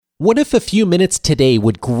What if a few minutes today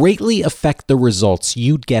would greatly affect the results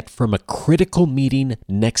you'd get from a critical meeting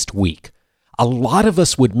next week? A lot of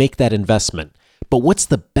us would make that investment, but what's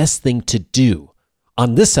the best thing to do?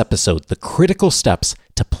 On this episode, the critical steps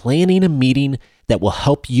to planning a meeting that will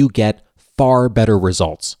help you get far better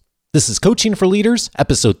results. This is Coaching for Leaders,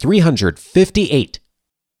 episode 358.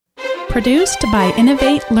 Produced by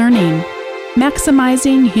Innovate Learning,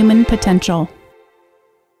 maximizing human potential.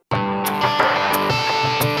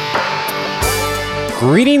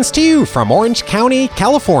 Greetings to you from Orange County,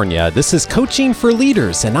 California. This is Coaching for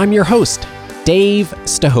Leaders, and I'm your host, Dave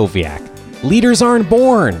Stachowiak. Leaders aren't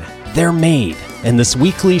born, they're made. And this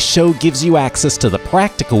weekly show gives you access to the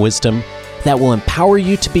practical wisdom that will empower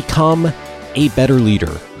you to become a better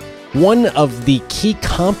leader. One of the key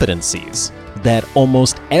competencies that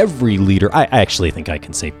almost every leader, I actually think I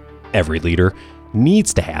can say every leader,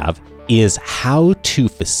 needs to have is how to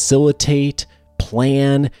facilitate,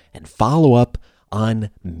 plan, and follow up on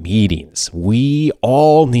meetings. We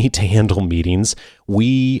all need to handle meetings.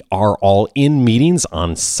 We are all in meetings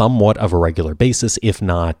on somewhat of a regular basis, if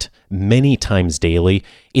not many times daily.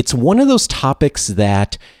 It's one of those topics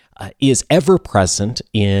that is ever present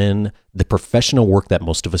in the professional work that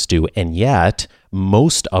most of us do, and yet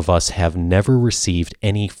most of us have never received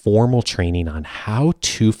any formal training on how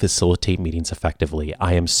to facilitate meetings effectively.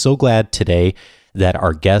 I am so glad today that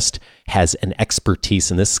our guest has an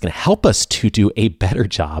expertise, and this is going to help us to do a better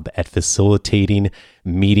job at facilitating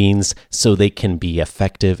meetings so they can be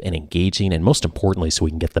effective and engaging, and most importantly, so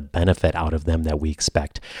we can get the benefit out of them that we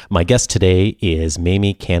expect. My guest today is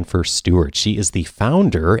Mamie Kanfer-Stewart. She is the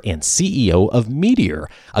founder and CEO of Meteor,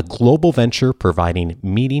 a global venture providing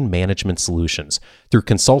meeting management solutions. Through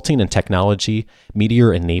consulting and technology,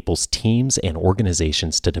 Meteor enables teams and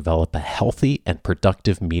organizations to develop a healthy and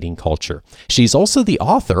productive meeting culture. She's also the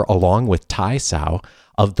author, along with Tai Hsiao,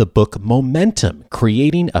 of the book Momentum,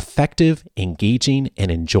 Creating Effective, Engaging, and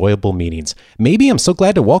Enjoyable Meetings. Maybe I'm so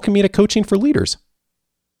glad to welcome you to Coaching for Leaders.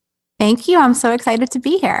 Thank you. I'm so excited to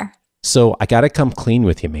be here. So I got to come clean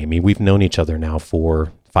with you, Mamie. We've known each other now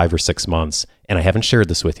for 5 or 6 months, and I haven't shared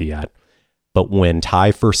this with you yet. But when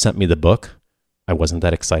Tai first sent me the book, I wasn't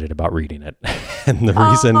that excited about reading it. And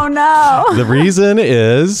the reason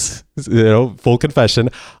is, full confession,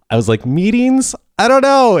 I was like, meetings? I don't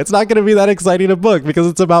know. It's not going to be that exciting a book because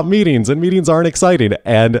it's about meetings, and meetings aren't exciting.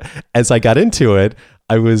 And as I got into it,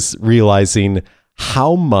 I was realizing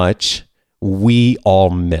how much we all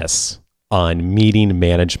miss on meeting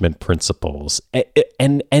management principles.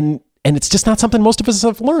 And it's just not something most of us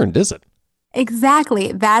have learned, is it?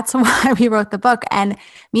 Exactly. That's why we wrote the book. And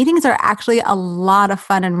meetings are actually a lot of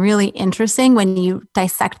fun and really interesting when you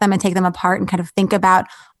dissect them and take them apart and kind of think about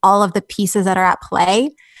all of the pieces that are at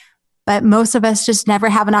play. But most of us just never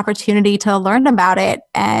have an opportunity to learn about it.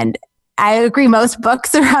 And I agree, most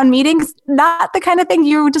books around meetings, not the kind of thing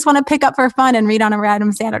you just want to pick up for fun and read on a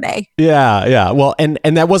random Saturday. Yeah. Well, and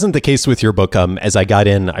that wasn't the case with your book. As I got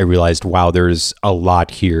in, I realized, wow, there's a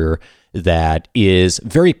lot here that is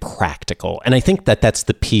very practical. And I think that that's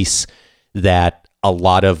the piece that a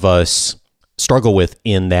lot of us struggle with,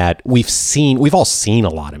 in that we've all seen a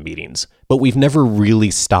lot of meetings, but we've never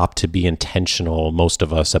really stopped to be intentional, most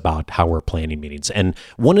of us, about how we're planning meetings. And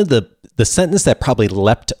one of the sentence that probably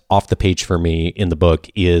leapt off the page for me in the book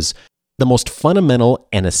is, the most fundamental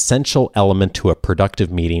and essential element to a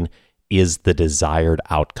productive meeting is the desired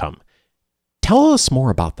outcome. Tell us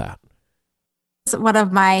more about that. It's one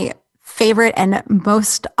of my favorite and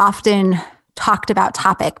most often talked about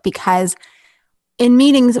topic, because in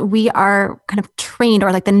meetings, we are kind of trained,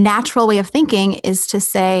 or like the natural way of thinking is to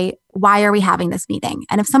say, why are we having this meeting?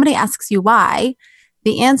 And if somebody asks you why,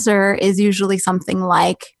 the answer is usually something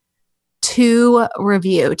like, to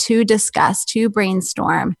review, to discuss, to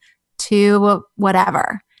brainstorm, to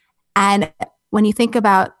whatever. And when you think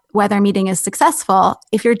about whether a meeting is successful,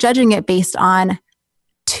 if you're judging it based on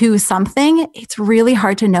to something, it's really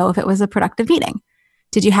hard to know if it was a productive meeting.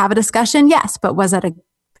 Did you have a discussion? Yes, but was it a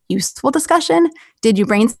useful discussion? Did you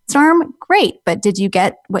brainstorm? Great, but did you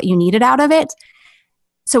get what you needed out of it?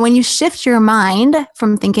 So when you shift your mind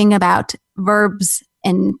from thinking about verbs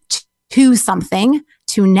and to something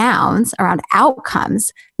to nouns around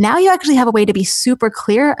outcomes, now you actually have a way to be super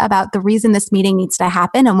clear about the reason this meeting needs to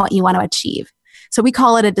happen and what you want to achieve. So we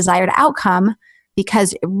call it a desired outcome,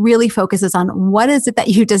 because it really focuses on what is it that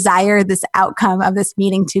you desire this outcome of this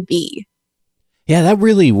meeting to be. Yeah, that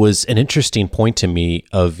really was an interesting point to me,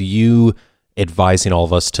 of you advising all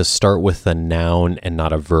of us to start with a noun and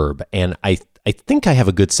not a verb. And I think I have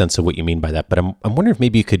a good sense of what you mean by that, but I'm wondering if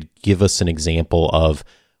maybe you could give us an example of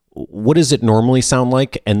what does it normally sound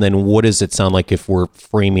like? And then what does it sound like if we're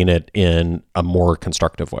framing it in a more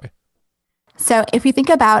constructive way? So if you think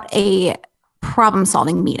about a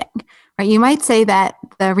problem-solving meeting, right, you might say that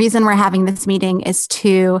the reason we're having this meeting is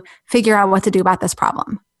to figure out what to do about this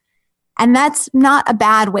problem. And that's not a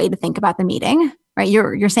bad way to think about the meeting, right?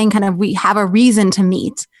 You're saying kind of we have a reason to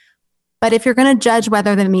meet. But if you're going to judge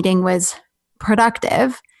whether the meeting was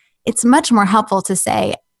productive, it's much more helpful to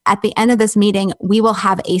say, at the end of this meeting, we will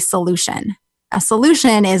have a solution. A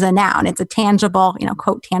solution is a noun. It's a tangible,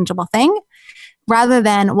 quote, tangible thing, rather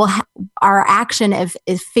than our action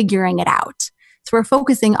is figuring it out. So we're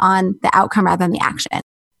focusing on the outcome rather than the action.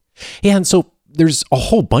 Yeah, and so there's a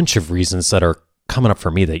whole bunch of reasons that are coming up for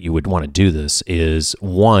me that you would want to do this. Is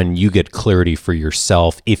one, you get clarity for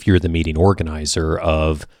yourself if you're the meeting organizer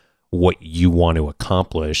of what you want to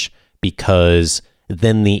accomplish, because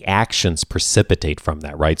then the actions precipitate from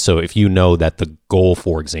that, right? So if you know that the goal,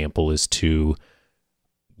 for example, is to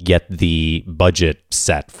get the budget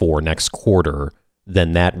set for next quarter,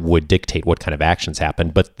 then that would dictate what kind of actions happen.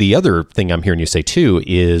 But the other thing I'm hearing you say too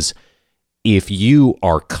is if you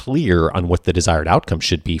are clear on what the desired outcome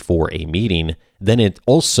should be for a meeting, then it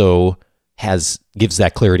also gives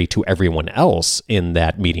that clarity to everyone else in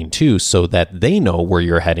that meeting too, so that they know where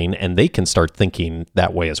you're heading and they can start thinking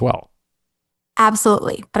that way as well.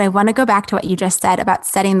 Absolutely. But I want to go back to what you just said about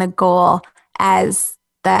setting the goal as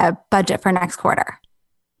the budget for next quarter.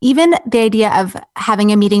 Even the idea of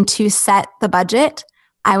having a meeting to set the budget,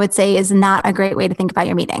 I would say is not a great way to think about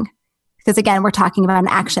your meeting. Because again, we're talking about an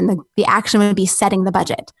action. The action would be setting the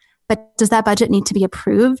budget. But does that budget need to be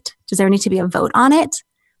approved? Does there need to be a vote on it?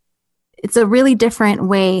 It's a really different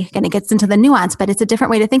way, and it gets into the nuance, but it's a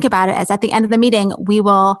different way to think about it, as at the end of the meeting,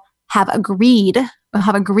 we'll have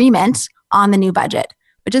agreement on the new budget,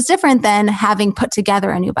 which is different than having put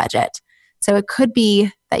together a new budget. So it could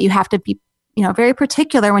be that you have to be, very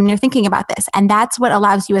particular when you're thinking about this. And that's what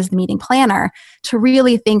allows you as the meeting planner to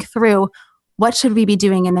really think through what should we be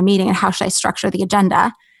doing in the meeting and how should I structure the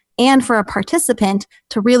agenda? And for a participant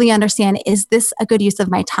to really understand, is this a good use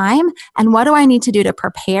of my time? And what do I need to do to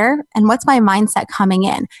prepare? And what's my mindset coming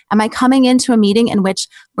in? Am I coming into a meeting in which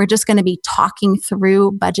we're just going to be talking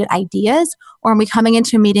through budget ideas? Or are we coming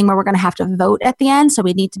into a meeting where we're going to have to vote at the end? So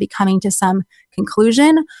we need to be coming to some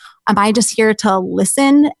conclusion. Am I just here to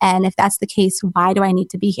listen? And if that's the case, why do I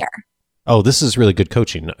need to be here? Oh, this is really good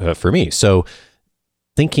coaching for me. So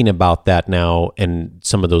thinking about that now and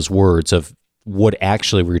some of those words of what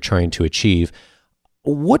actually we're trying to achieve,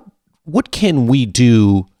 what can we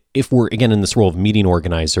do if we're, again, in this role of meeting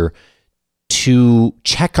organizer, to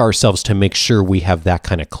check ourselves to make sure we have that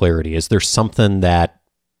kind of clarity? Is there something that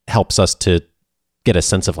helps us to get a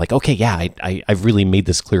sense of like, okay, yeah, I've really made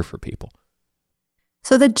this clear for people?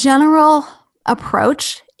 So the general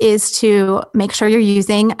approach is to make sure you're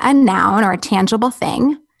using a noun or a tangible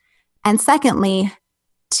thing. And secondly,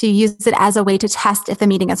 to use it as a way to test if the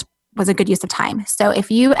meeting was a good use of time. So if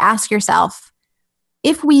you ask yourself,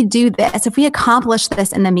 if we do this, if we accomplish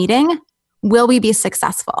this in the meeting, will we be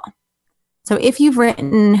successful? So if you've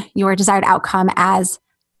written your desired outcome as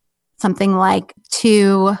something like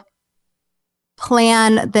to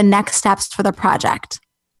plan the next steps for the project,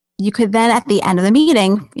 you could then at the end of the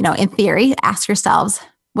meeting, in theory, ask yourselves,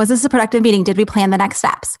 was this a productive meeting? Did we plan the next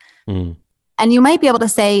steps? And you might be able to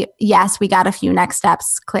say, yes, we got a few next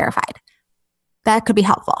steps clarified. That could be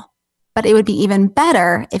helpful. But it would be even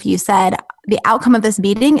better if you said, the outcome of this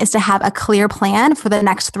meeting is to have a clear plan for the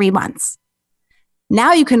next 3 months.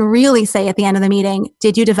 Now you can really say at the end of the meeting,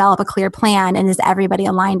 did you develop a clear plan and is everybody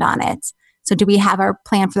aligned on it? So do we have our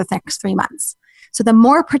plan for the next 3 months? So the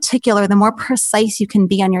more particular, the more precise you can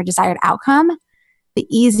be on your desired outcome, the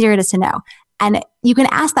easier it is to know. And you can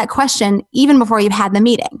ask that question even before you've had the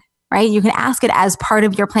meeting, right? You can ask it as part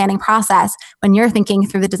of your planning process when you're thinking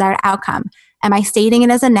through the desired outcome. Am I stating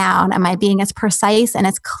it as a noun? Am I being as precise and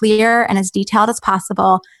as clear and as detailed as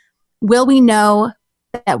possible? Will we know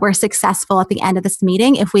that we're successful at the end of this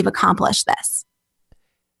meeting if we've accomplished this?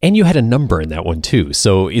 And you had a number in that one too.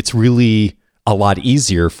 So it's really a lot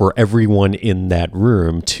easier for everyone in that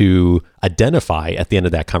room to identify at the end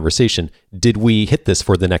of that conversation, did we hit this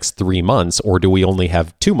for the next 3 months, or do we only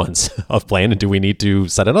have 2 months of plan and do we need to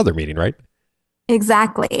set another meeting, right?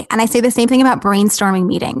 Exactly. And I say the same thing about brainstorming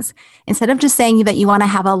meetings. Instead of just saying that you want to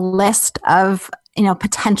have a list of,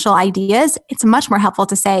 potential ideas, it's much more helpful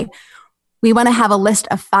to say, we want to have a list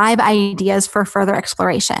of 5 ideas for further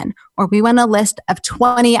exploration, or we want a list of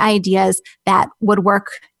 20 ideas that would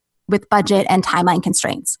work with budget and timeline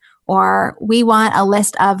constraints, or we want a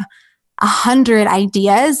list of 100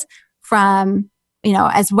 ideas from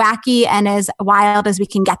as wacky and as wild as we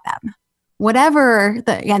can get them. Whatever,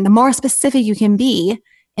 the more specific you can be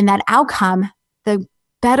in that outcome, the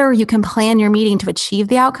better you can plan your meeting to achieve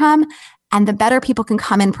the outcome, and the better people can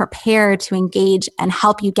come in prepared to engage and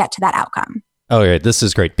help you get to that outcome. Oh, yeah, this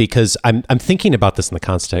is great, because I'm thinking about this in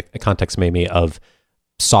the context maybe of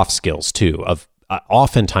soft skills too. Of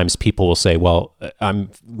oftentimes people will say, well, I'm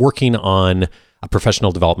working on a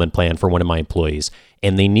professional development plan for one of my employees,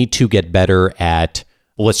 and they need to get better at,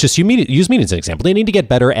 well, let's just use meetings as an example. They need to get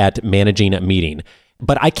better at managing a meeting,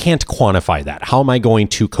 but I can't quantify that. How am I going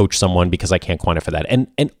to coach someone because I can't quantify that?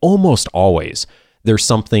 And almost always there's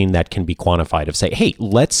something that can be quantified of say, hey,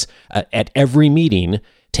 let's at every meeting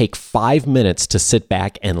take 5 minutes to sit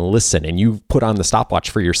back and listen. And you put on the stopwatch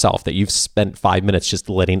for yourself that you've spent 5 minutes just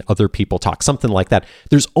letting other people talk, something like that.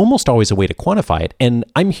 There's almost always a way to quantify it. And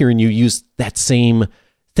I'm hearing you use that same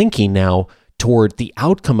thinking now toward the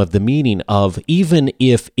outcome of the meeting of, even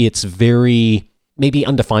if it's very maybe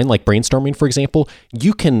undefined, like brainstorming, for example,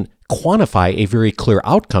 you can quantify a very clear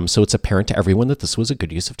outcome so it's apparent to everyone that this was a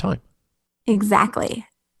good use of time. Exactly.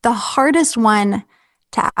 The hardest one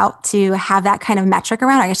to have that kind of metric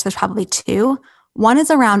around, I guess there's probably two. One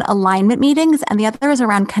is around alignment meetings and the other is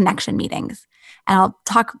around connection meetings. And I'll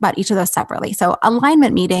talk about each of those separately. So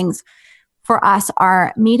alignment meetings for us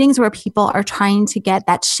are meetings where people are trying to get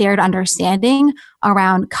that shared understanding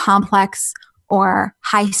around complex or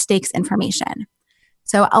high stakes information.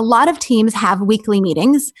 So a lot of teams have weekly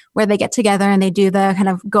meetings where they get together and they do the kind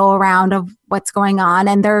of go around of what's going on,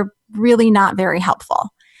 and they're really not very helpful.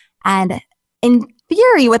 And in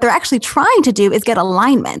theory, what they're actually trying to do is get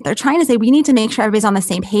alignment. They're trying to say, we need to make sure everybody's on the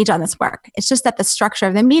same page on this work. It's just that the structure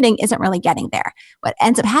of the meeting isn't really getting there. What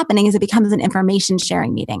ends up happening is it becomes an information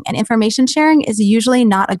sharing meeting. And information sharing is usually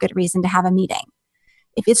not a good reason to have a meeting.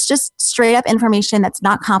 If it's just straight up information that's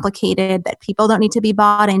not complicated, that people don't need to be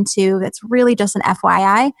bought into, that's really just an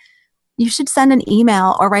FYI, you should send an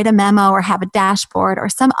email or write a memo or have a dashboard or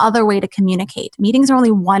some other way to communicate. Meetings are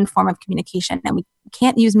only one form of communication, and we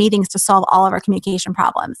can't use meetings to solve all of our communication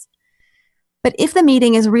problems. But if the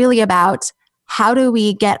meeting is really about how do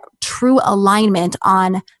we get true alignment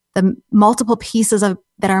on the multiple pieces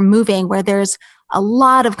that are moving, where there's a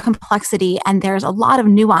lot of complexity and there's a lot of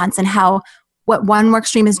nuance in how what one work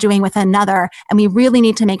stream is doing with another, and we really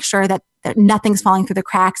need to make sure that nothing's falling through the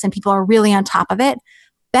cracks and people are really on top of it,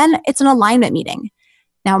 then it's an alignment meeting.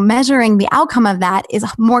 Now, measuring the outcome of that is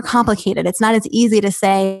more complicated. It's not as easy to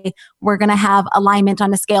say we're going to have alignment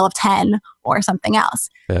on a scale of 10 or something else.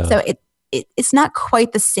 Yeah. So it's not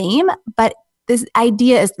quite the same, but this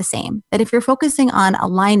idea is the same, that if you're focusing on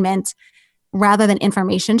alignment rather than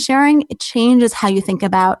information sharing, it changes how you think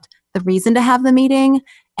about the reason to have the meeting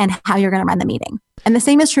and how you're going to run the meeting. And the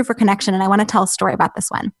same is true for connection. And I want to tell a story about this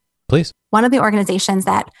one. Please. One of the organizations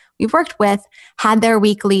that we've worked with had their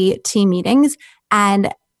weekly team meetings.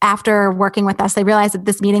 And after working with us, they realized that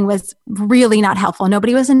this meeting was really not helpful.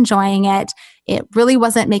 Nobody was enjoying it. It really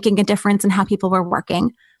wasn't making a difference in how people were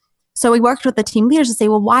working. So we worked with the team leaders to say,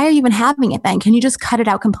 well, why are you even having it then? Can you just cut it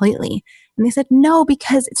out completely? And they said, no,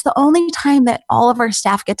 because it's the only time that all of our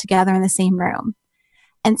staff get together in the same room.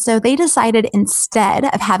 And so they decided, instead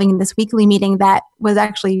of having this weekly meeting that was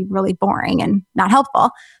actually really boring and not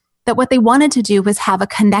helpful, that what they wanted to do was have a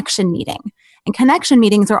connection meeting. And connection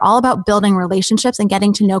meetings are all about building relationships and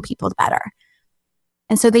getting to know people better.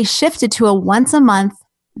 And so they shifted to a once a month,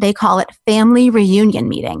 they call it family reunion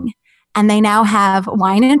meeting. And they now have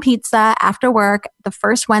wine and pizza after work the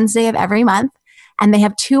first Wednesday of every month. And they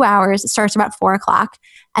have 2 hours. It starts about 4:00.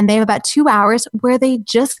 And they have about 2 hours where they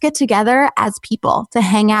just get together as people to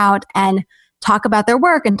hang out and talk about their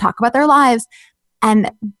work and talk about their lives.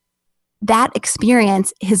 And that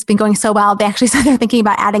experience has been going so well. They actually said they're thinking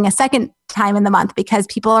about adding a second time in the month because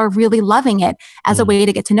people are really loving it as a way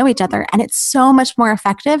to get to know each other. And it's so much more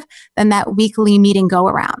effective than that weekly meeting go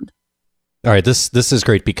around. All right, this is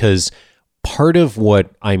great, because part of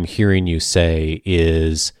what I'm hearing you say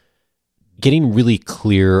is getting really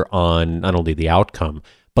clear on not only the outcome,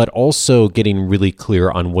 but also getting really clear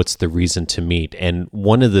on what's the reason to meet. And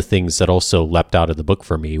one of the things that also leapt out of the book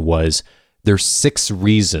for me was there's 6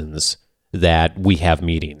 reasons that we have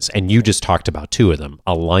meetings. And you just talked about 2 of them,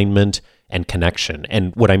 alignment and connection.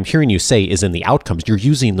 And what I'm hearing you say is in the outcomes, you're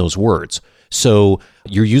using those words. So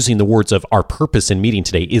you're using the words of our purpose in meeting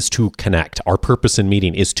today is to connect. Our purpose in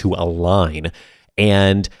meeting is to align.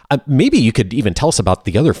 And maybe you could even tell us about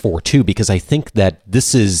the other 4 too, because I think that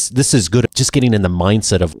this is good. Just getting in the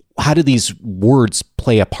mindset of how do these words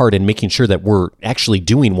play a part in making sure that we're actually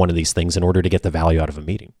doing one of these things in order to get the value out of a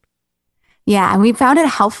meeting. Yeah, and we found it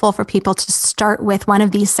helpful for people to start with one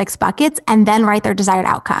of these 6 buckets and then write their desired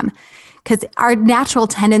outcome. Because our natural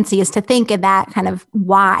tendency is to think in that kind of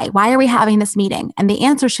why. Why are we having this meeting? And the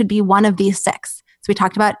answer should be one of these 6. So we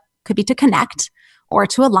talked about could be to connect or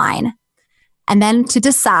to align. And then to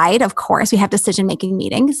decide, of course, we have decision-making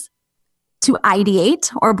meetings. To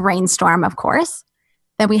ideate or brainstorm, of course.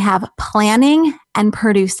 Then we have planning and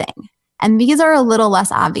producing. And these are a little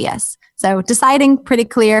less obvious. So deciding, pretty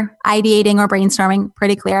clear. Ideating or brainstorming,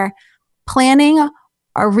 pretty clear. Planning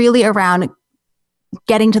are really around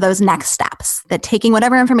getting to those next steps, that taking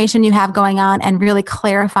whatever information you have going on and really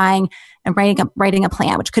clarifying and writing a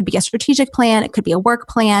plan, which could be a strategic plan, it could be a work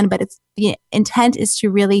plan, but the intent is to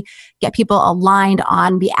really get people aligned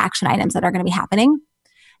on the action items that are going to be happening.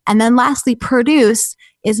 And then lastly, produce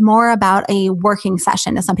is more about a working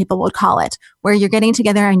session, as some people would call it, where you're getting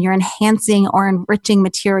together and you're enhancing or enriching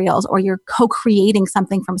materials, or you're co-creating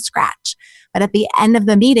something from scratch. But at the end of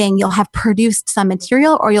the meeting, you'll have produced some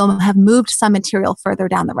material or you'll have moved some material further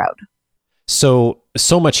down the road. So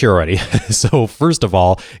much here already. So first of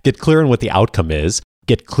all, get clear on what the outcome is.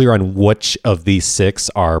 Get clear on which of these 6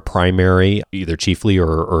 are primary, either chiefly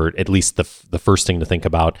or at least the first thing to think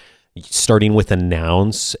about. Starting with the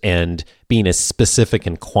nouns and being as specific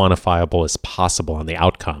and quantifiable as possible on the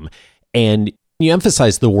outcome. And you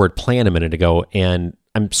emphasized the word plan a minute ago, and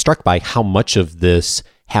I'm struck by how much of this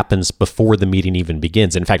happens before the meeting even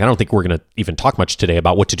begins. In fact, I don't think we're going to even talk much today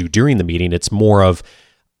about what to do during the meeting. It's more of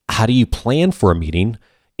how do you plan for a meeting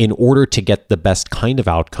in order to get the best kind of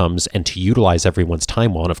outcomes and to utilize everyone's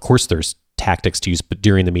time well. And of course, there's tactics to use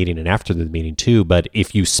during the meeting and after the meeting too. But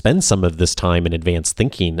if you spend some of this time in advance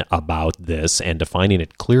thinking about this and defining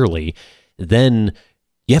it clearly, then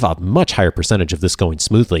you have a much higher percentage of this going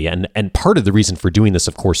smoothly. And part of the reason for doing this,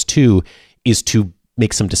 of course, too, is to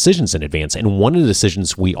make some decisions in advance. And one of the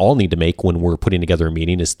decisions we all need to make when we're putting together a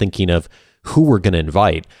meeting is thinking of who we're going to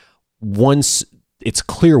invite. Once it's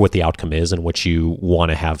clear what the outcome is and what you want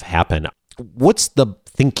to have happen, what's the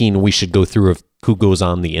thinking we should go through of who goes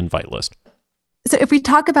on the invite list? So if we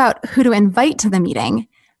talk about who to invite to the meeting,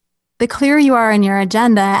 the clearer you are in your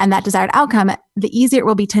agenda and that desired outcome, the easier it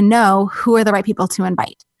will be to know who are the right people to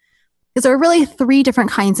invite. Because there are really 3 different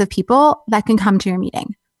kinds of people that can come to your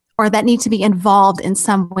meeting or that need to be involved in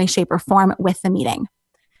some way, shape, or form with the meeting.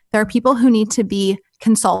 There are people who need to be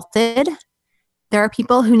consulted. There are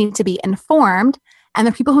people who need to be informed, and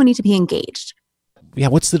there are people who need to be engaged. Yeah,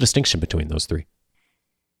 what's the distinction between those 3?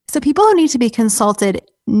 So people who need to be consulted,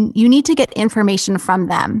 you need to get information from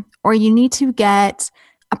them, or you need to get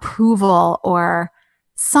approval or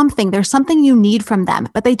something. There's something you need from them,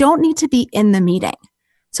 but they don't need to be in the meeting.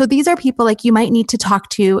 So these are people like you might need to talk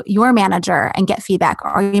to your manager and get feedback,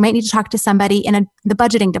 or you might need to talk to somebody in the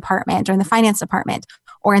budgeting department or in the finance department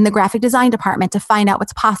or in the graphic design department to find out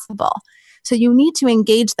what's possible. So you need to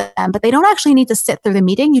engage them, but they don't actually need to sit through the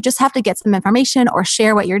meeting. You just have to get some information or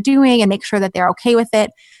share what you're doing and make sure that they're okay with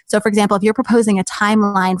it. So for example, if you're proposing a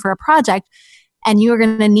timeline for a project and you're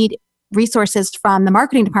going to need resources from the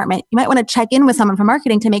marketing department, you might want to check in with someone from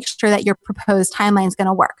marketing to make sure that your proposed timeline is going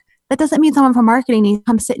to work. That doesn't mean someone from marketing needs to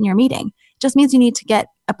come sit in your meeting. It just means you need to get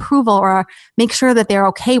approval or make sure that they're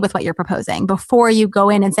okay with what you're proposing before you go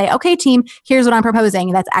in and say, okay, team, here's what I'm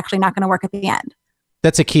proposing. That's actually not going to work at the end.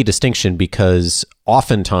 That's a key distinction because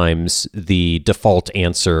oftentimes the default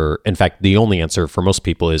answer, in fact, the only answer for most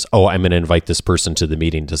people is, oh, I'm going to invite this person to the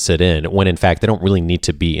meeting to sit in, when in fact, they don't really need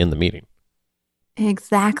to be in the meeting.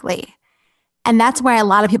 Exactly. And that's why a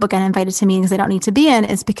lot of people get invited to meetings they don't need to be in,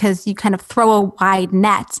 is because you kind of throw a wide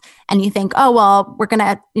net and you think, oh, well, we're going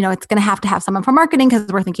to, it's going to have someone from marketing because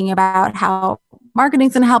we're thinking about how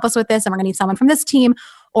marketing's going to help us with this and we're going to need someone from this team.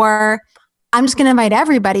 Or I'm just going to invite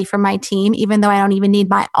everybody from my team, even though I don't even need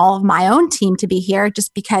all of my own team to be here,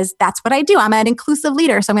 just because that's what I do. I'm an inclusive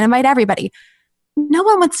leader, so I'm going to invite everybody. No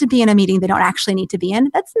one wants to be in a meeting they don't actually need to be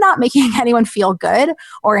in. That's not making anyone feel good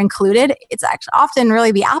or included. It's actually often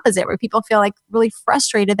really the opposite, where people feel like really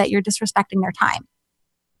frustrated that you're disrespecting their time.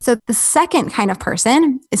 So the second kind of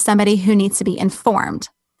person is somebody who needs to be informed.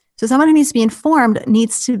 So someone who needs to be informed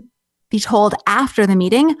needs to be told after the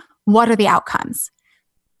meeting, what are the outcomes?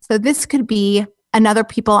 So this could be other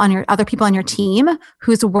people on your team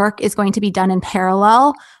whose work is going to be done in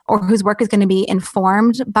parallel, or whose work is going to be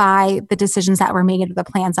informed by the decisions that were made or the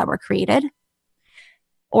plans that were created.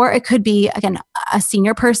 Or it could be, again, a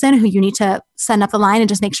senior person who you need to send up the line and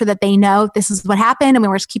just make sure that they know this is what happened and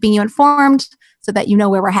we're just keeping you informed so that you know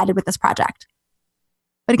where we're headed with this project.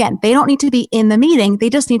 But again, they don't need to be in the meeting. They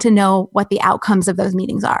just need to know what the outcomes of those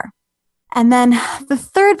meetings are. And then the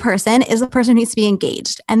third person is the person who needs to be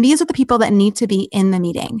engaged. And these are the people that need to be in the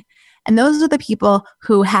meeting. And those are the people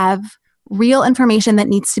who have real information that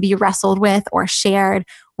needs to be wrestled with or shared,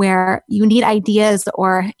 where you need ideas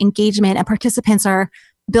or engagement and participants are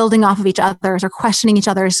building off of each other's or questioning each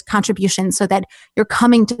other's contributions so that you're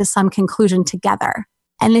coming to some conclusion together.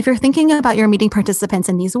 And if you're thinking about your meeting participants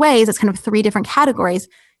in these ways, it's kind of 3 different categories.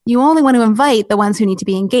 You only want to invite the ones who need to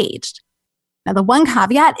be engaged. Now, the one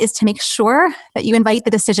caveat is to make sure that you invite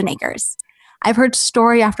the decision makers. I've heard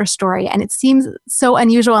story after story, and it seems so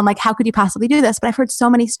unusual. I'm like, how could you possibly do this? But I've heard so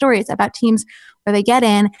many stories about teams where they get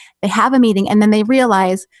in, they have a meeting, and then they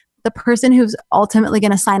realize the person who's ultimately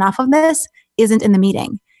going to sign off on this isn't in the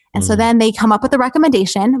meeting. And so then they come up with a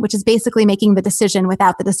recommendation, which is basically making the decision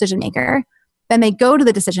without the decision maker. Then they go to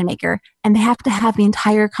the decision maker, and they have to have the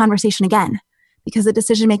entire conversation again because the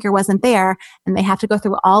decision maker wasn't there, and they have to go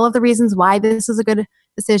through all of the reasons why this is a good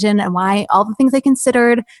decision and why all the things they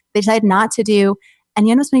considered, they decided not to do. And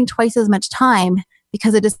you end up spending twice as much time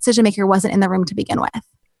because the decision maker wasn't in the room to begin with.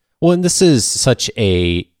 Well, and this is such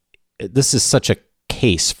a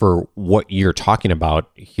case for what you're talking about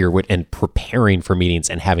here and preparing for meetings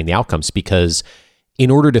and having the outcomes, because in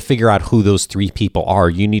order to figure out who those 3 people are,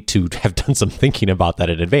 you need to have done some thinking about that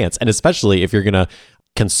in advance. And especially if you're going to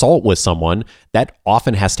consult with someone, that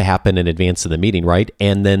often has to happen in advance of the meeting, right?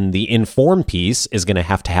 And then the informed piece is going to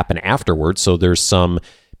have to happen afterwards. So there's some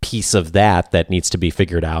piece of that needs to be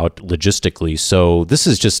figured out logistically. So this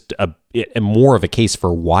is just a more of a case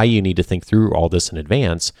for why you need to think through all this in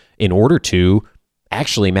advance in order to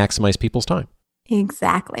actually maximize people's time.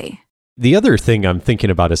 Exactly. The other thing I'm thinking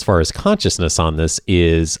about as far as consciousness on this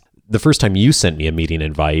is the first time you sent me a meeting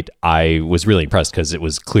invite, I was really impressed because it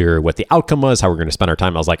was clear what the outcome was, how we're going to spend our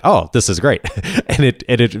time. I was like, oh, this is great. and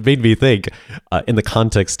it made me think in the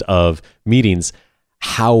context of meetings,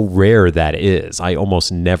 how rare that is. I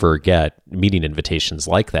almost never get meeting invitations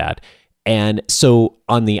like that. And so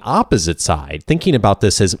on the opposite side, thinking about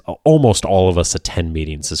this as almost all of us attend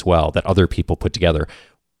meetings as well that other people put together.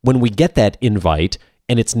 When we get that invite,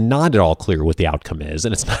 and it's not at all clear what the outcome is,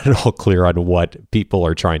 and it's not at all clear on what people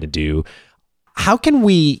are trying to do, how can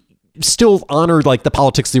we still honor like the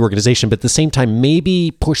politics of the organization, but at the same time,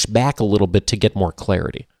 maybe push back a little bit to get more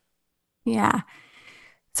clarity? Yeah.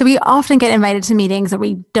 So we often get invited to meetings where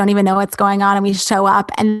we don't even know what's going on, and we show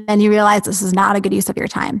up and then you realize this is not a good use of your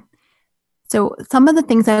time. So some of the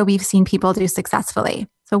things that we've seen people do successfully.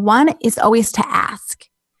 So one is always to ask.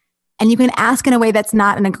 And you can ask in a way that's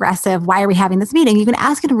not an aggressive, why are we having this meeting? You can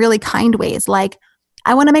ask in really kind ways, like,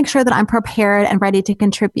 I want to make sure that I'm prepared and ready to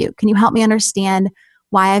contribute. Can you help me understand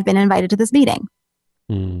why I've been invited to this meeting?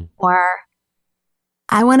 Or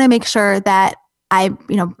I want to make sure that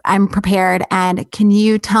I'm prepared, and can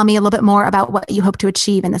you tell me a little bit more about what you hope to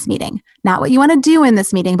achieve in this meeting? Not what you want to do in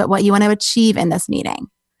this meeting, but what you want to achieve in this meeting.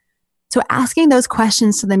 So asking those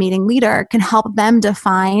questions to the meeting leader can help them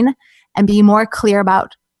define and be more clear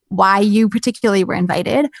about why you particularly were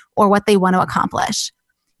invited or what they want to accomplish.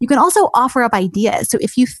 You can also offer up ideas. So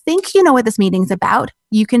if you think you know what this meeting's about,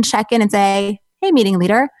 you can check in and say, hey, meeting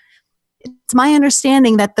leader, it's my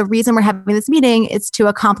understanding that the reason we're having this meeting is to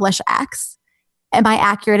accomplish X. Am I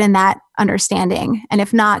accurate in that understanding? And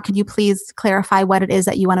if not, could you please clarify what it is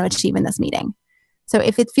that you want to achieve in this meeting? So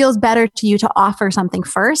if it feels better to you to offer something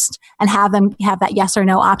first and have them have that yes or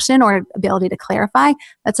no option or ability to clarify,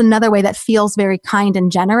 that's another way that feels very kind and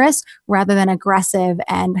generous rather than aggressive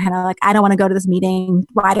and kind of like, I don't want to go to this meeting.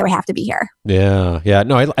 Why do I have to be here? Yeah.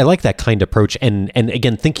 No, I like that kind of approach. And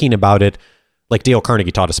again, thinking about it, like Dale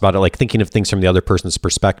Carnegie taught us about it, like thinking of things from the other person's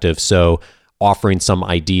perspective. So offering some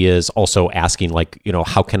ideas, also asking like,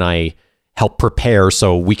 how can I help prepare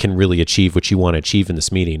so we can really achieve what you want to achieve in this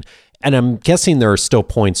meeting? And I'm guessing there are still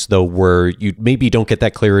points, though, where you maybe don't get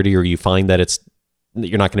that clarity or you find that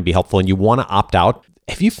you're not going to be helpful and you want to opt out.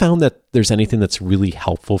 Have you found that there's anything that's really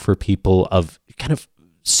helpful for people of kind of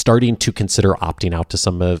starting to consider opting out to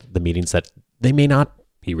some of the meetings that they may not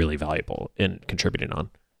be really valuable in contributing on?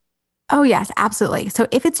 Oh, yes, absolutely. So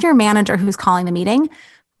if it's your manager who's calling the meeting,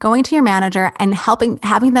 going to your manager and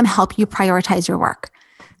having them help you prioritize your work.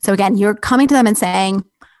 So again, you're coming to them and saying,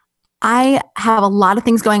 I have a lot of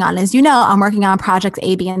things going on. As you know, I'm working on projects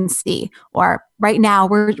A, B, and C. Or right now,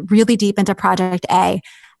 we're really deep into project A.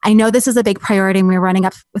 I know this is a big priority and we're running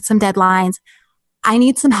up with some deadlines. I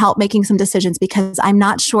need some help making some decisions because I'm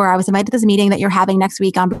not sure. I was invited to this meeting that you're having next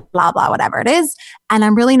week on blah, blah, whatever it is. And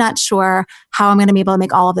I'm really not sure how I'm going to be able to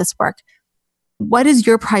make all of this work. What is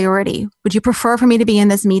your priority? Would you prefer for me to be in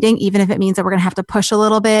this meeting, even if it means that we're going to have to push a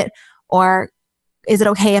little bit? Or is it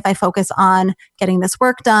okay if I focus on getting this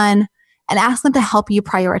work done? And ask them to help you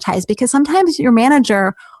prioritize, because sometimes your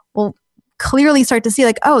manager will clearly start to see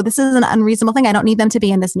like, oh, this is an unreasonable thing. I don't need them to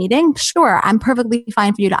be in this meeting. Sure, I'm perfectly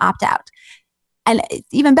fine for you to opt out. And it's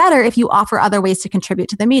even better if you offer other ways to contribute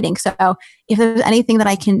to the meeting. So if there's anything that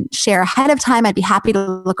I can share ahead of time, I'd be happy to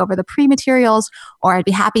look over the pre-materials, or I'd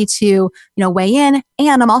be happy to, weigh in.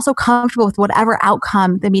 And I'm also comfortable with whatever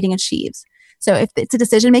outcome the meeting achieves. So if it's a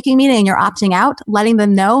decision-making meeting and you're opting out, letting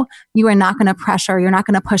them know you are not going to pressure, you're not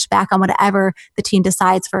going to push back on whatever the team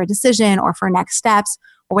decides for a decision or for next steps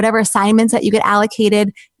or whatever assignments that you get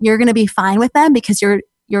allocated, you're going to be fine with them because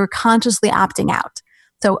you're consciously opting out.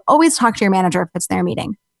 So always talk to your manager if it's their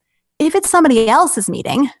meeting. If it's somebody else's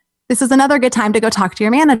meeting, this is another good time to go talk to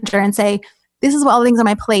your manager and say, this is all the things on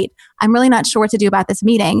my plate. I'm really not sure what to do about this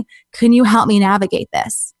meeting. Can you help me navigate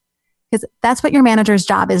this? Because that's what your manager's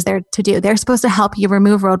job is there to do. They're supposed to help you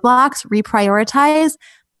remove roadblocks, reprioritize,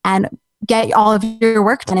 and get all of your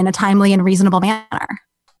work done in a timely and reasonable manner.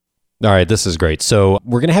 All right, this is great. So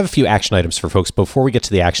we're going to have a few action items for folks. Before we get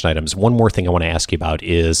to the action items, one more thing I want to ask you about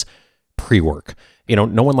is pre-work.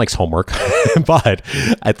 No one likes homework, but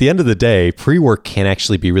at the end of the day, pre-work can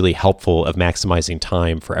actually be really helpful of maximizing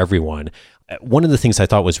time for everyone. One of the things I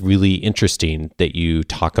thought was really interesting that you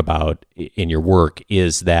talk about in your work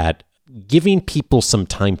is that giving people some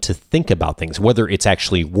time to think about things, whether it's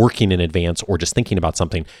actually working in advance or just thinking about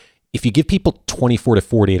something, if you give people 24 to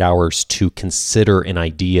 48 hours to consider an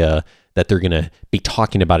idea that they're going to be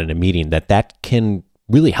talking about in a meeting, that can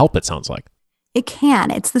really help, it sounds like. It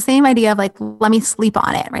can. It's the same idea of like, let me sleep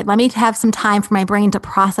on it, right? Let me have some time for my brain to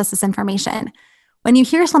process this information. When you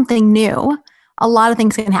hear something new, a lot of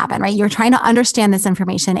things can happen, right? You're trying to understand this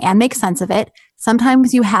information and make sense of it.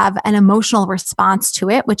 Sometimes you have an emotional response to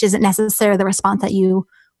it, which isn't necessarily the response that you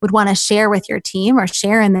would want to share with your team or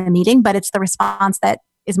share in the meeting, but it's the response that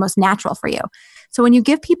is most natural for you. So when you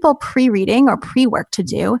give people pre-reading or pre-work to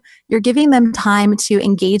do, you're giving them time to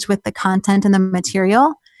engage with the content and the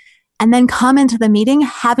material, and then come into the meeting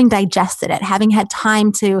having digested it, having had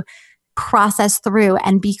time to process through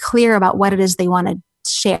and be clear about what it is they want to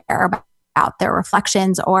share about their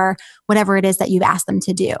reflections or whatever it is that you've asked them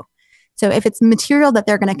to do. So if it's material that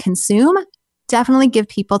they're going to consume, definitely give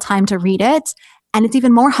people time to read it. And it's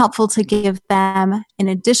even more helpful to give them, in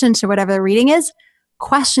addition to whatever the reading is,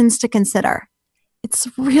 questions to consider. It's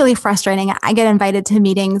really frustrating. I get invited to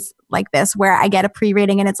meetings like this where I get a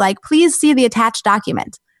pre-reading and it's like, please see the attached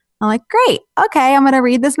document. I'm like, great. Okay, I'm going to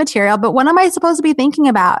read this material, but what am I supposed to be thinking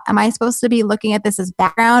about? Am I supposed to be looking at this as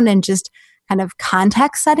background and just kind of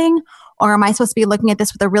context setting? Or am I supposed to be looking at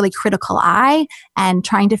this with a really critical eye and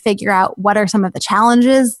trying to figure out what are some of the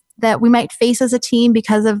challenges that we might face as a team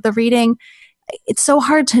because of the reading? It's so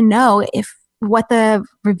hard to know if what the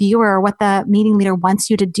reviewer or what the meeting leader wants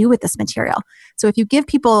you to do with this material. So if you give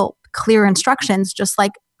people clear instructions, just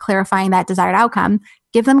like clarifying that desired outcome,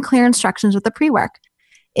 give them clear instructions with the pre-work.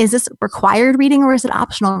 Is this required reading or is it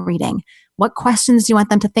optional reading? What questions do you want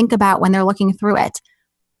them to think about when they're looking through it?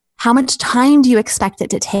 How much time do you expect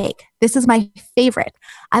it to take? This is my favorite.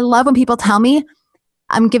 I love when people tell me,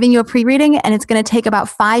 I'm giving you a pre-reading and it's going to take about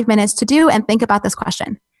 5 minutes to do and think about this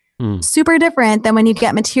question. Super different than when you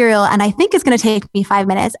get material and I think it's going to take me 5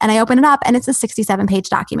 minutes and I open it up and it's a 67-page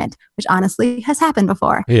document, which honestly has happened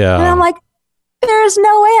before. Yeah. And I'm like, there's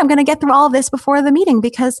no way I'm going to get through all of this before the meeting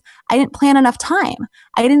because I didn't plan enough time.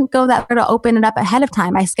 I didn't go that far to open it up ahead of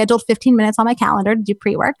time. I scheduled 15 minutes on my calendar to do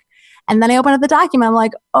pre-work. And then I open up the document. I'm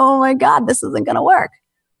like, oh my God, this isn't going to work.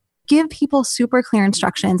 Give people super clear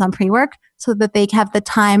instructions on pre-work so that they have the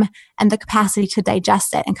time and the capacity to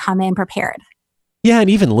digest it and come in prepared. Yeah,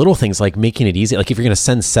 and even little things like making it easy. Like if you're going to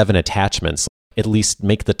send 7 attachments, at least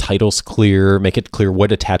make the titles clear, make it clear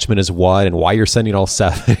what attachment is what and why you're sending all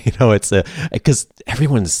 7. It's because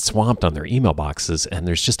everyone's swamped on their email boxes and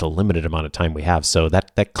there's just a limited amount of time we have. So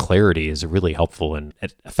that clarity is really helpful in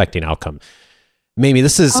affecting outcome. Mamie,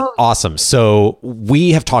 this is awesome. So we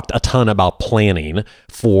have talked a ton about planning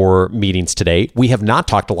for meetings today. We have not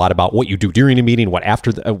talked a lot about what you do during a meeting, what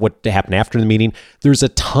happened after the meeting. There's a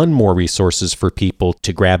ton more resources for people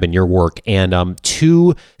to grab in your work. And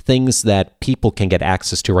 2 things that people can get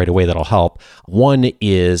access to right away that'll help. One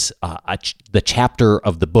is the chapter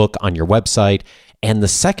of the book on your website. And the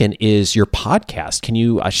second is your podcast. Can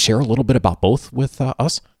you share a little bit about both with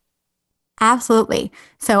us? Absolutely.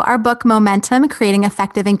 So our book, Momentum, Creating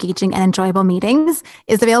Effective, Engaging, and Enjoyable Meetings,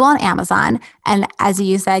 is available on Amazon. And as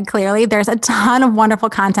you said, clearly, there's a ton of wonderful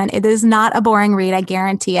content. It is not a boring read, I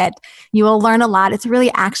guarantee it. You will learn a lot. It's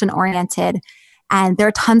really action-oriented. And there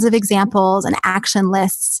are tons of examples and action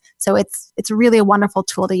lists. So it's really a wonderful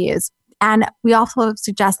tool to use. And we also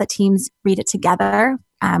suggest that teams read it together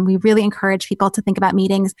We really encourage people to think about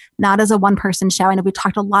meetings not as a one-person show. I know we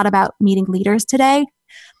talked a lot about meeting leaders today,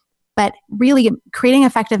 but really creating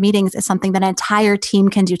effective meetings is something that an entire team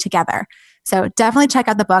can do together. So definitely check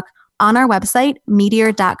out the book on our website,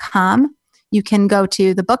 meeteor.com. You can go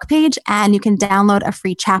to the book page and you can download a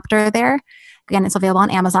free chapter there. Again, it's available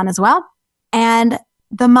on Amazon as well. And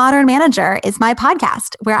The Modern Manager is my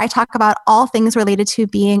podcast where I talk about all things related to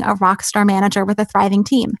being a rock star manager with a thriving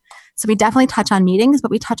team. So we definitely touch on meetings, but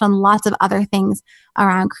we touch on lots of other things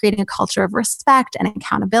around creating a culture of respect and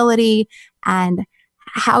accountability and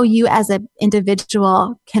how you as an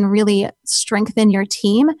individual can really strengthen your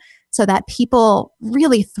team so that people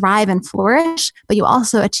really thrive and flourish, but you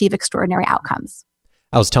also achieve extraordinary outcomes.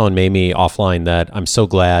 I was telling Mamie offline that I'm so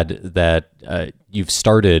glad that you've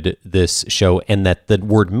started this show and that the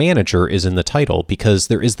word manager is in the title, because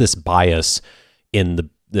there is this bias in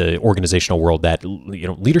the organizational world that, you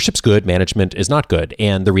know, leadership's good, management is not good.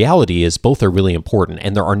 And the reality is both are really important.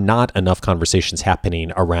 And there are not enough conversations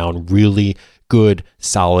happening around really good,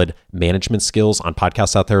 solid management skills on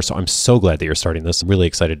podcasts out there. So I'm so glad that you're starting this. I'm really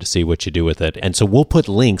excited to see what you do with it. And so we'll put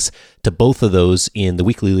links to both of those in the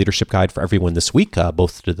weekly leadership guide for everyone this week,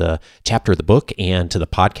 both to the chapter of the book and to the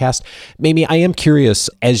podcast. Mamie, I am curious,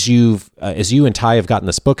 as you and Ty have gotten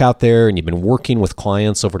this book out there and you've been working with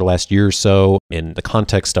clients over the last year or so in the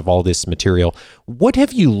context of all this material, what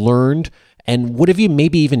have you learned? And what have you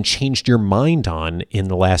maybe even changed your mind on in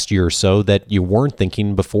the last year or so that you weren't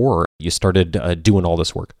thinking before you started doing all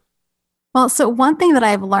this work? Well, so one thing that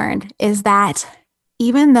I've learned is that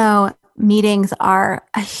even though meetings are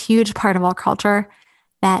a huge part of our culture,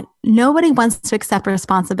 that nobody wants to accept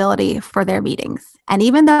responsibility for their meetings. And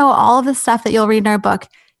even though all of the stuff that you'll read in our book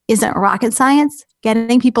isn't rocket science,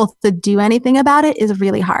 getting people to do anything about it is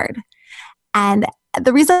really hard. And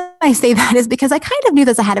the reason I say that is because I kind of knew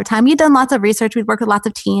this ahead of time. We'd done lots of research. We'd worked with lots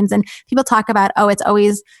of teams, and people talk about, oh, it's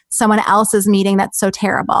always someone else's meeting that's so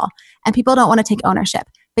terrible. And people don't want to take ownership.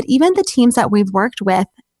 But even the teams that we've worked with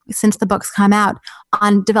since the book's come out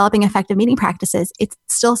on developing effective meeting practices, it's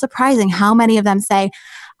still surprising how many of them say,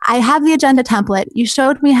 I have the agenda template. You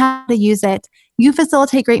showed me how to use it. You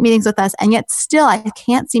facilitate great meetings with us. And yet still, I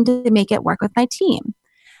can't seem to make it work with my team.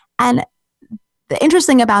 And the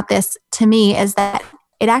interesting about this to me is that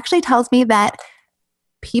it actually tells me that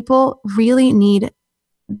people really need,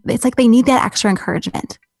 it's like they need that extra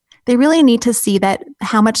encouragement. They really need to see that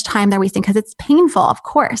how much time they're wasting, because it's painful, of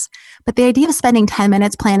course. But the idea of spending 10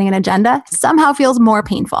 minutes planning an agenda somehow feels more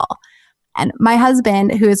painful. And my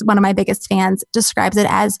husband, who is one of my biggest fans, describes it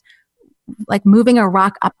as like moving a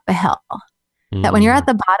rock up a hill. That when you're at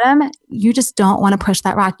the bottom, you just don't want to push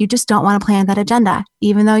that rock. You just don't want to plan that agenda,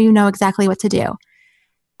 even though you know exactly what to do.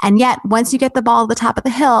 And yet, once you get the ball at the top of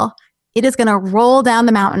the hill, it is going to roll down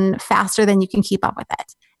the mountain faster than you can keep up with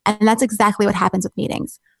it. And that's exactly what happens with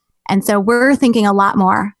meetings. And so we're thinking a lot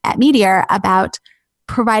more at Meeteor about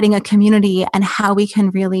providing a community and how we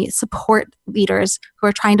can really support leaders who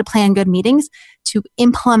are trying to plan good meetings to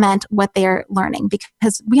implement what they're learning.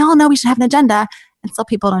 Because we all know we should have an agenda, and still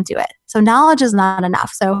people don't do it. So knowledge is not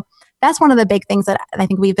enough. So that's one of the big things that I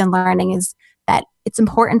think we've been learning, is that it's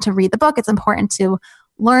important to read the book. It's important to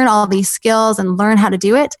learn all these skills and learn how to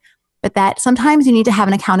do it. But that sometimes you need to have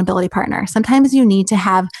an accountability partner. Sometimes you need to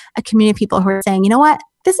have a community of people who are saying, you know what,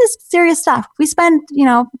 this is serious stuff. We spend,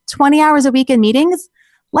 20 hours a week in meetings.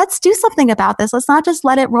 Let's do something about this. Let's not just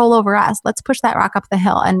let it roll over us. Let's push that rock up the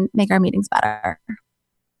hill and make our meetings better.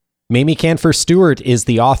 Mamie Kanfer-Stewart is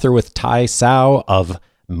the author with Ty Sao of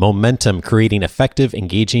Momentum, Creating Effective,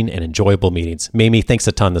 Engaging, and Enjoyable Meetings. Mamie, thanks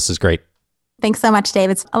a ton. This is great. Thanks so much, Dave.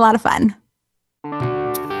 It's a lot of fun.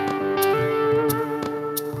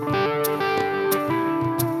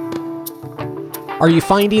 Are you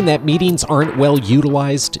finding that meetings aren't well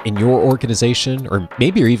utilized in your organization? Or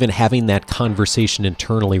maybe you're even having that conversation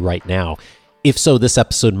internally right now. If so, this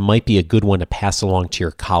episode might be a good one to pass along to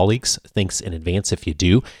your colleagues. Thanks in advance if you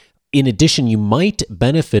do. In addition, you might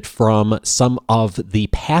benefit from some of the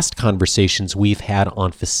past conversations we've had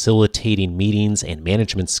on facilitating meetings and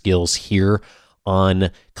management skills here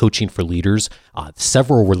on Coaching for Leaders.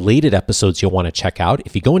 Several related episodes you'll want to check out.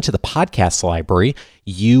 If you go into the podcast library,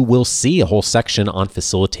 you will see a whole section on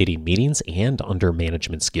facilitating meetings and under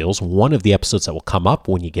management skills. One of the episodes that will come up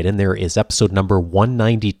when you get in there is episode number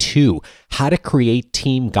 192, How to Create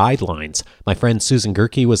Team Guidelines. My friend Susan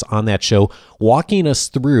Gerke was on that show walking us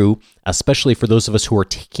through, especially for those of us who are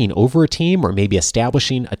taking over a team or maybe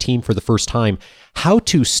establishing a team for the first time, how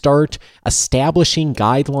to start establishing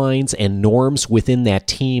guidelines and norms within that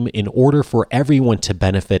team in order for everyone to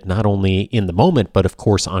benefit not only in the moment, but of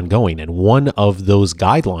course ongoing. And one of those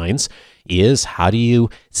guidelines is how do you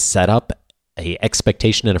set up an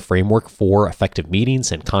expectation and a framework for effective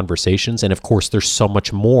meetings and conversations. And of course, there's so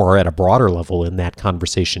much more at a broader level in that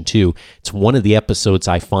conversation too. It's one of the episodes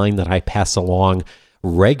I find that I pass along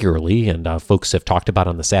regularly, and folks have talked about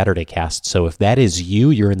on the Saturday cast. So if that is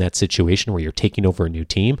you're in that situation where you're taking over a new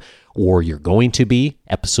team, or you're going to be,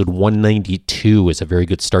 episode 192 is a very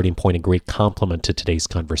good starting point and great complement to today's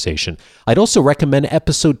conversation. I'd also recommend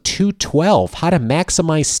episode 212, how to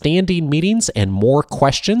maximize standing meetings and more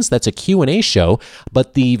questions. That's a Q&A show,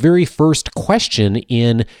 but the very first question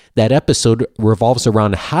in that episode revolves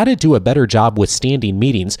around how to do a better job with standing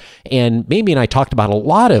meetings. And Mamie and I talked about a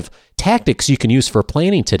lot of tactics you can use for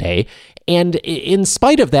planning today. And in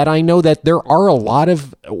spite of that, I know that there are a lot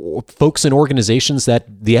of folks in organizations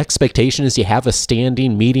that the expectation is you have a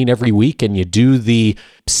standing meeting every week and you do the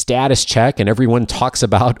status check and everyone talks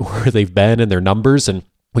about where they've been and their numbers. And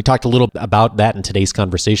we talked a little about that in today's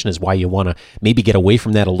conversation, is why you want to maybe get away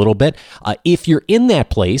from that a little bit. If you're in that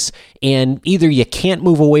place and either you can't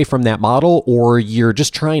move away from that model or you're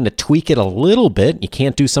just trying to tweak it a little bit, you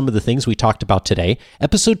can't do some of the things we talked about today,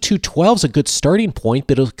 episode 212 is a good starting point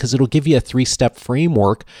because it'll give you a 3-step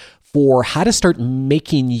framework for how to start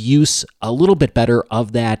making use a little bit better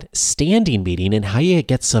of that standing meeting and how you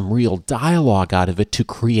get some real dialogue out of it to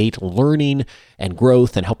create learning and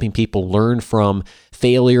growth and helping people learn from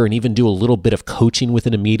failure and even do a little bit of coaching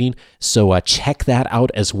within a meeting. So check that out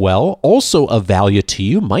as well. Also of value to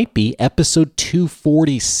you might be episode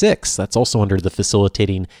 246. That's also under the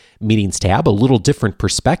Facilitating Meetings tab, a little different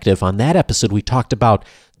perspective. On that episode, we talked about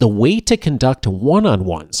the way to conduct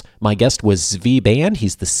one-on-ones. My guest was Zvi Band.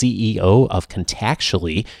 He's the CEO of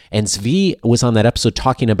Contactually. And Zvi was on that episode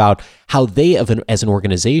talking about how they, as an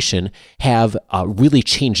organization, have really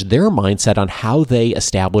changed their mindset on how they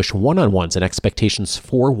establish one-on-ones and expectations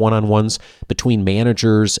for one-on-ones between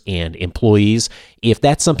managers and employees. If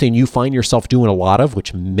that's something you find yourself doing a lot of,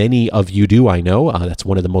 which many of you do, I know, that's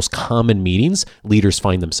one of the most common meetings leaders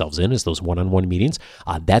find themselves in, is those one-on-one meetings.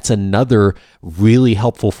 That's another really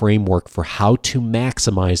helpful framework for how to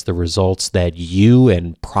maximize the results that you,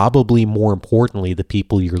 and probably more importantly, the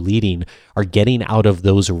people you're leading, are getting out of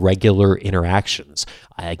those regular interactions.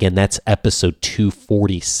 Again, that's episode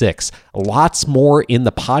 246. Lots more in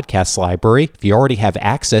the podcast library. If you already have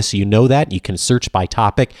access, you know that. You can search by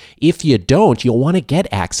topic. If you don't, you'll want to get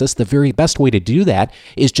access. The very best way to do that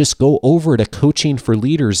is just go over to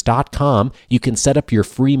coachingforleaders.com. You can set up your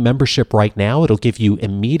free membership right now. It'll give you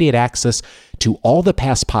immediate access to all the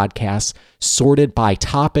past podcasts sorted by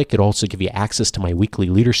topic. It'll also give you access to my weekly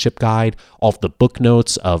leadership guide, all of the book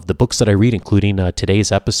notes of the books that I read, including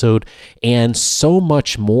today's episode, and so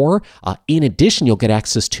much more. In addition, you'll get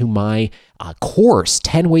access to my course,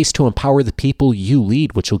 10 Ways to Empower the People You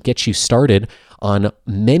Lead, which will get you started on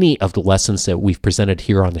many of the lessons that we've presented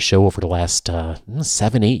here on the show over the last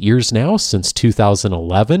 7-8 years now, since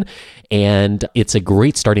 2011. And it's a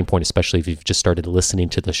great starting point, especially if you've just started listening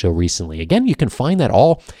to the show recently. Again, you can find that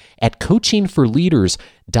all at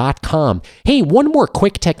coachingforleaders.com. Hey, one more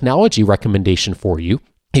quick technology recommendation for you.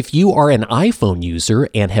 If you are an iPhone user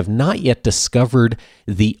and have not yet discovered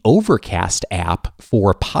the Overcast app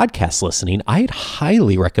for podcast listening, I'd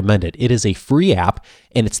highly recommend it. It is a free app,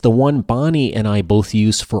 and it's the one Bonnie and I both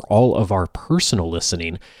use for all of our personal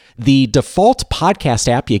listening. The default podcast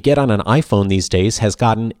app you get on an iPhone these days has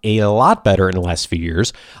gotten a lot better in the last few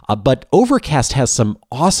years, but Overcast has some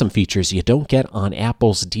awesome features you don't get on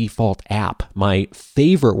Apple's default app. My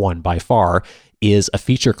favorite one by far is a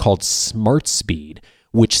feature called Smart Speed,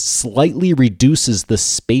 which slightly reduces the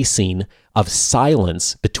spacing of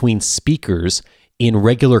silence between speakers in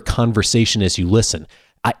regular conversation as you listen.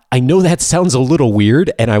 I know that sounds a little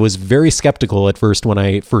weird, and I was very skeptical at first when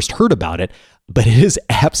I first heard about it, but it is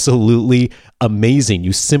absolutely amazing.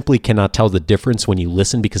 You simply cannot tell the difference when you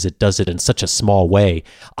listen because it does it in such a small way,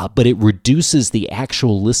 but it reduces the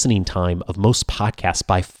actual listening time of most podcasts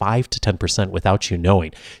by 5 to 10% without you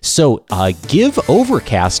knowing. So give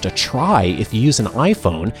Overcast a try if you use an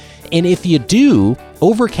iPhone, and if you do,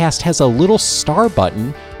 Overcast has a little star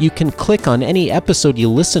button you can click on any episode you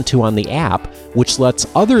listen to on the app, which lets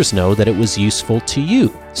others know that it was useful to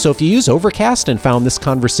you. So if you use Overcast and found this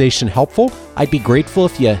conversation helpful, I'd be grateful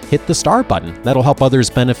if you hit the star button. That'll help others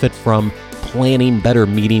benefit from planning better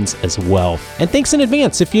meetings as well. And thanks in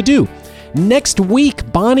advance if you do. Next week,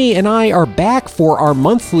 Bonnie and I are back for our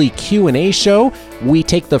monthly Q&A show. We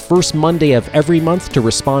take the first Monday of every month to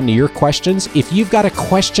respond to your questions. If you've got a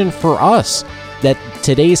question for us that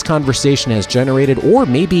today's conversation has generated, or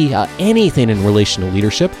maybe anything in relation to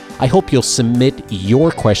leadership, I hope you'll submit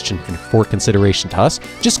your question for consideration to us.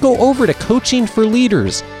 Just go over to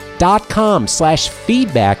coachingforleaders.com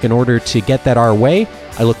bonnie.com/feedback in order to get that our way.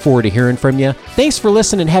 I look forward to hearing from you. Thanks for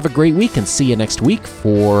listening. Have a great week and see you next week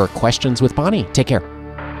for Questions with Bonnie. Take care.